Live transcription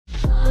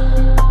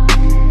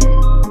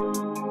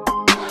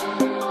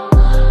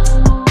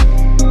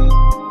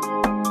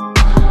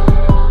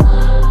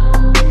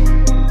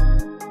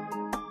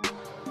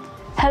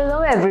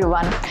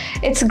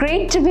It's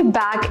great to be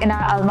back in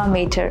our alma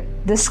mater.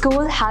 The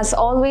school has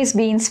always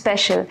been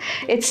special.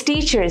 Its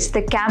teachers,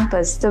 the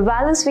campus, the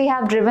values we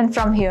have driven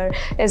from here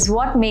is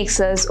what makes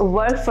us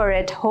work for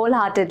it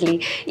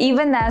wholeheartedly,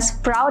 even as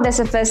proud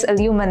SFS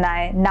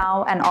alumni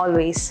now and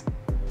always.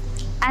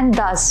 And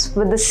thus,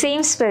 with the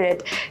same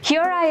spirit,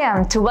 here I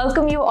am to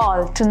welcome you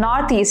all to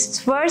Northeast's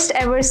first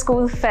ever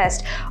school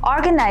fest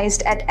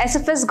organized at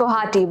SFS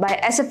Guwahati by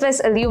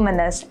SFS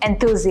alumnus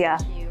ENTHUSIA.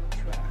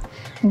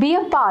 Be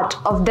a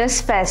part of this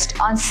fest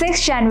on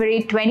 6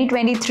 January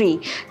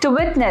 2023 to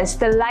witness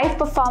the live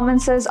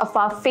performances of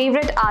our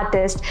favorite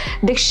artists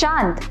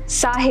Dikshant,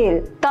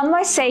 Sahil,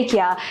 Tanmay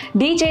Saikia,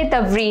 DJ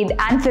Tavreed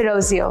and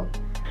Firozio.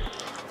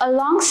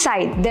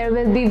 Alongside, there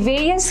will be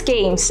various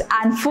games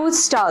and food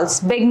stalls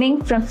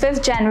beginning from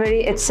 5th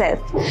January itself.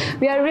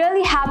 We are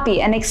really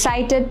happy and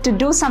excited to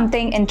do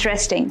something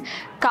interesting.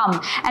 Come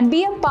and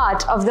be a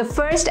part of the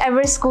first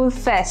ever school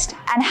fest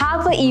and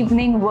have an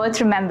evening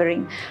worth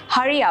remembering.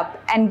 Hurry up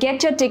and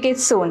get your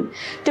tickets soon.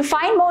 To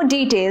find more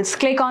details,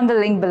 click on the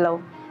link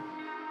below.